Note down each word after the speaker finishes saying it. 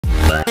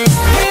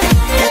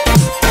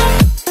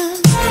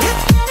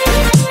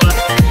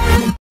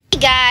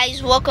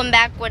Guys, welcome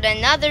back with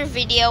another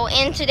video.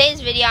 In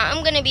today's video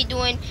I'm gonna be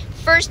doing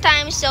first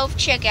time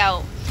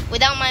self-checkout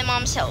without my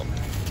mom's help.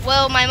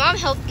 Well, my mom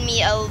helped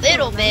me a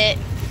little bit,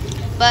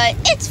 but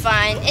it's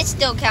fine. It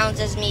still counts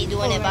as me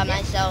doing it by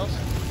myself.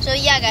 So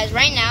yeah guys,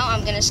 right now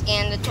I'm gonna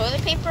scan the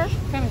toilet paper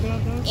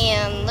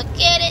and look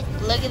at it.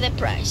 Look at the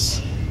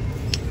price.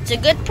 It's a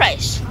good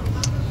price.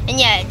 And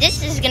yeah,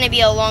 this is gonna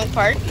be a long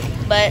part,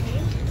 but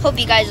hope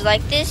you guys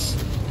like this,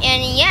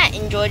 and yeah,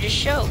 enjoy the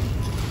show.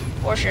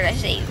 Or should I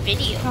say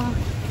video?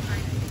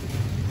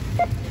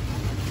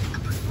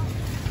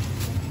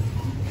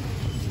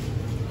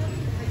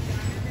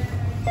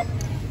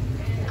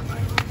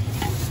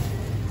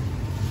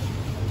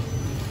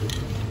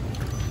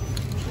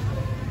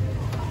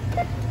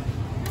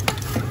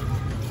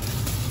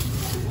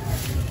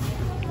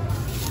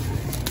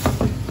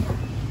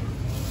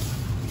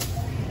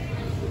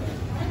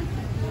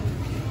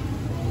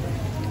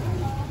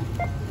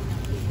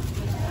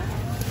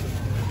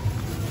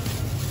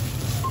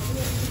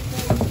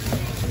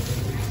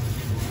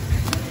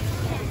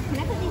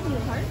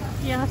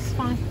 Yeah, that's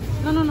fine.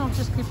 No,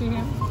 just keep it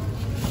here.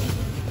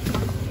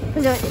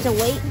 It's a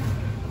weight.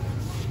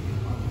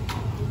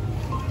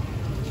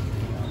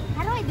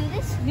 How do I do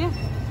this? Yeah.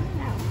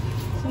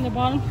 It's in the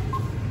bottom.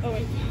 Oh,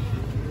 wait.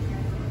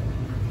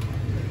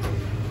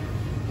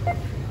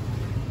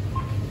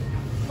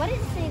 What does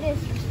it say this?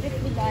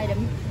 Restricted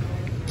item.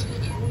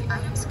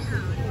 Items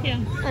code. Yeah.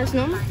 That's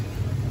normal.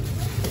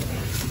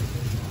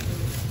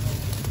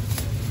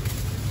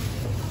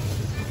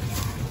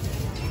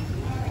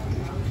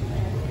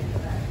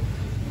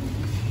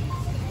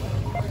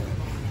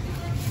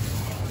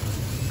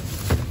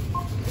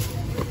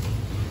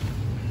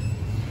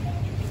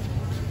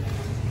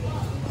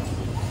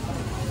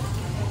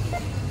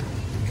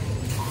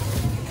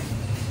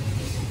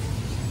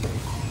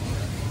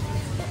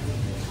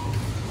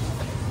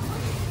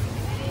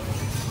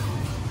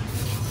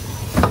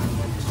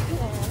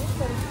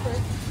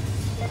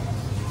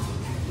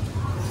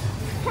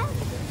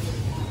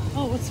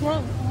 Oh, what's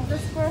wrong?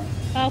 This for?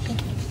 Okay.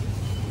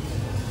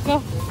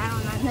 Go. I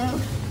do not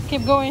know.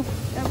 Keep going.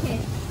 Okay.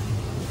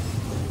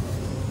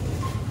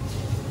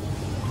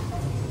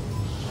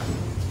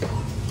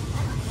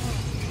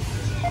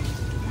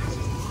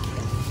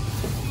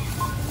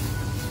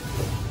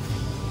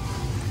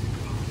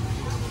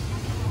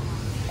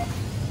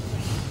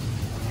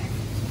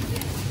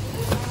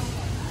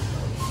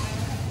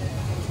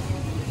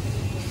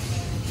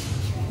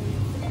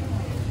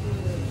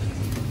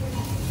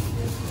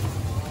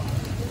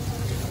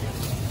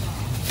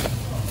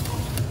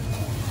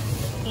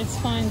 It's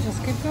fine.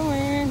 Just keep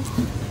going.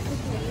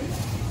 Okay.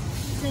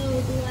 So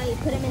do I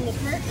put them in the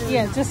cart? Or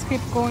Yeah, just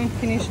keep going.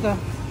 Finish the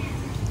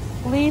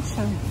bleach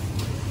and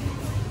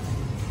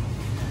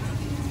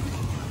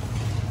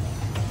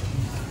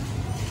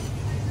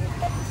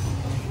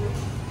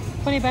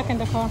put it back in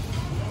the car.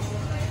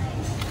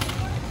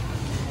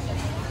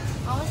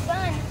 Almost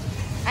done.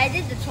 I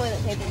did the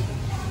toilet paper.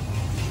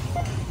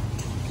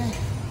 Okay.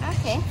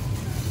 Okay.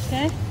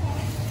 Okay?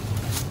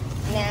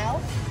 Now,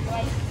 do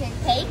I hit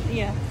pay?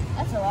 Yeah.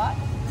 That's a lot.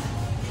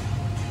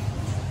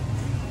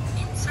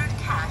 Insert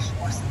cash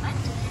or select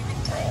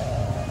payment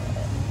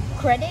type.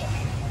 Credit.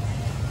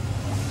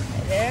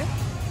 Right there.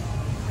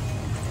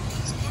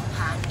 Use PIN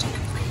pad to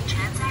complete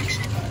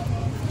transaction.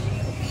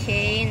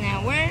 Okay,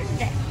 now where's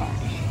that card?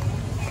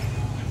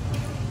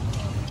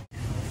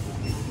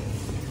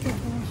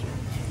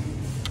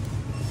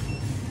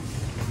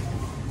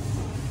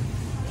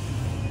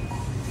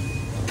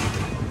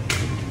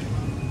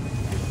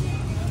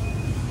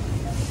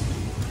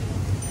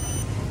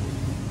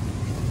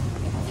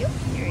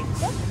 Here we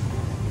go.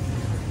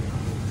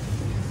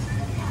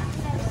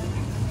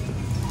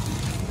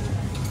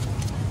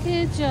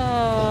 Good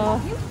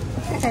job.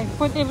 Okay,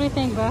 put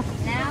everything back.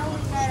 Now we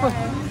gotta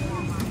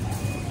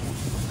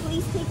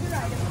please take your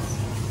items.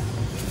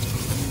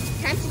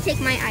 Time to take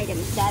my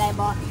items that I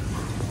bought.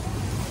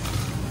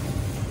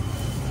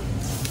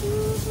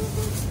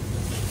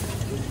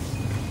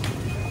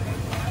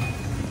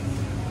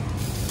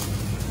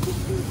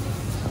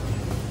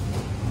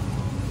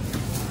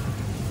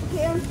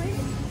 Okay, I'm free.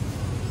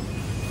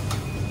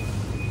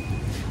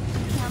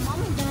 Now I'm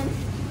almost done.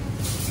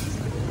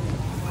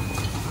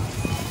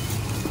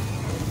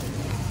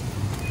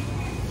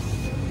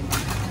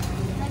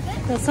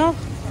 That's all.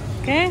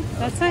 Okay,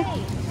 that's it.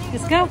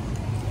 Let's go.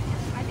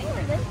 I think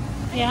we're good.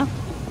 Yeah.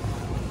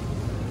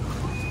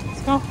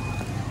 Let's go.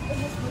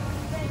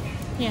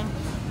 Yeah.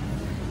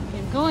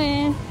 Keep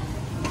going.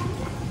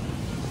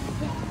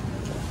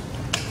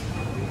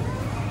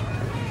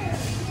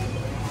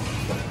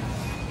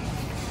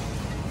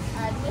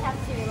 Do we have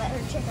to let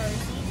her check our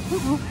receipt?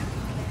 Uh-oh.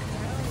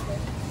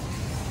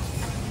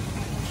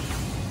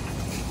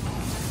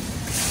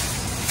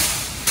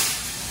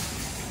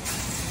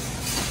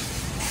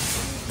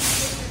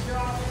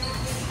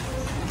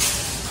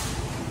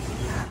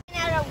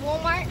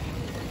 Walmart.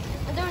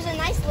 There was a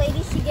nice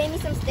lady. She gave me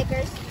some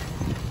stickers.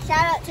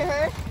 Shout out to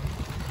her.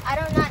 I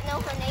do not know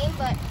her name,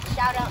 but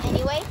shout out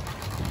anyway.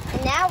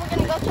 And now we're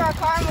gonna go to our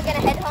car and we're gonna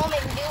head home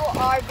and do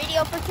our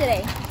video for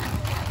today.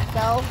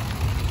 So,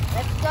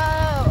 let's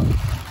go.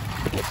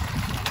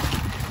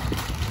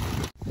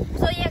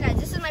 So yeah guys,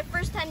 this is my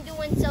first time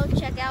doing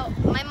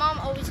self-checkout. My mom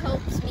always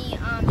helps me.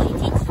 She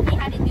teaches me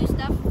how to do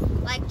stuff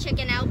like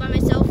checking out by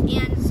myself,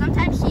 and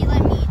sometimes she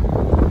let me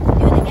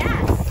do the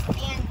gas.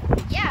 And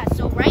yeah,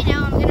 so right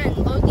now I'm gonna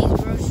unload these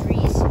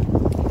groceries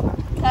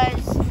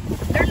because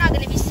they're not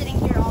gonna be sitting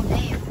here all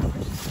day, of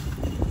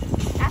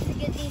course. I have to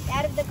get these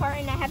out of the car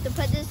and I have to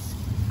put this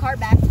car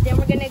back. Then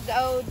we're gonna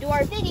go do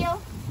our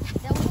video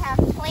that we have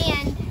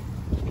planned.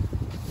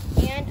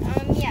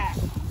 And yeah.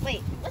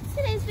 Wait, what's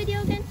today's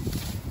video again?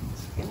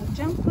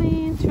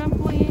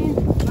 Trampoline.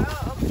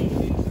 Oh,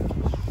 okay.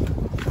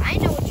 I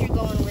know what you're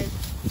going with.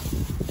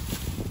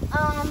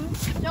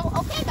 So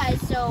okay guys,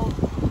 so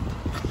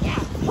yeah.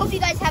 Hope you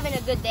guys having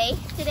a good day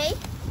today.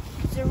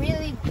 It's a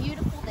really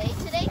beautiful day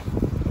today.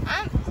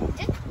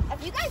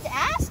 If you guys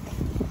ask,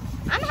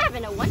 I'm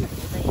having a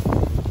wonderful day.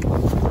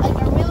 Like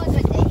a really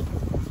good day.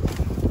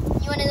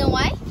 You wanna know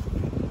why?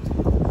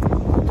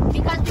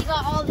 Because we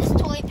got all this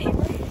toilet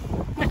paper.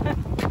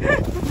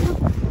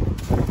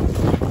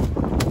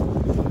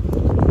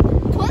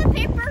 Toilet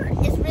paper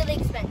is really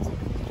expensive.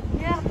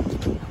 Yeah.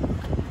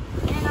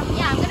 And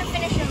yeah, I'm gonna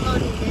finish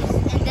unloading this,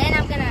 and then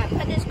I'm gonna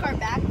put this car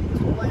back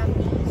to one of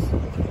these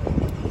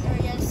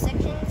areas,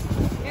 sections.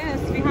 Yes,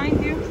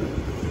 behind you.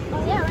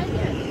 Oh yeah, right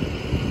here.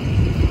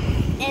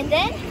 And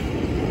then,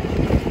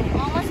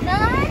 almost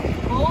done.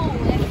 Oh,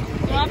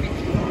 Drop it.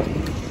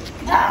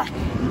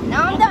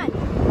 Now I'm done.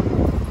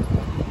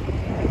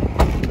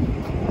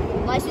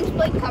 License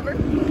plate cover.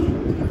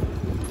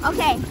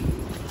 Okay,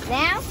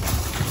 now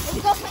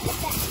let's go put this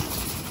back.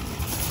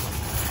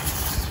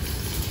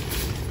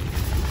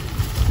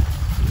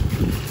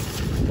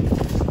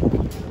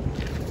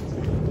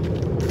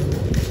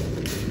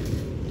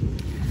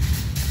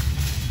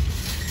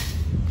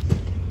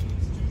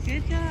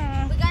 Good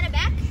job. We got it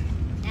back.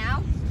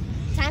 Now,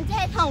 time to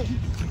head home.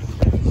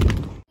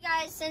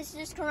 Guys, since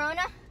there's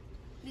Corona,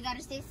 we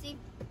gotta stay safe.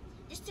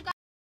 Just to go.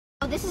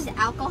 Oh, this is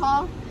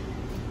alcohol.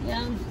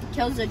 Yeah,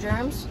 kills the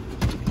germs.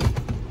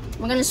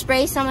 We're gonna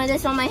spray some of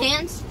this on my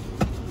hands.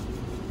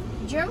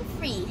 Germ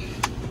free.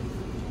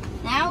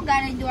 Now,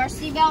 gotta do our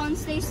seatbelt and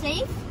stay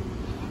safe.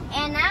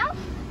 And now,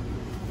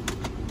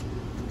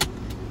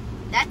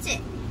 that's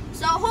it.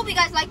 So, I hope you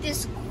guys like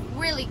this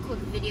really quick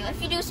video.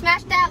 If you do,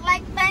 smash that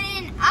like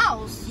button.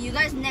 I'll see you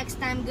guys next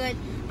time.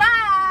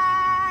 Goodbye.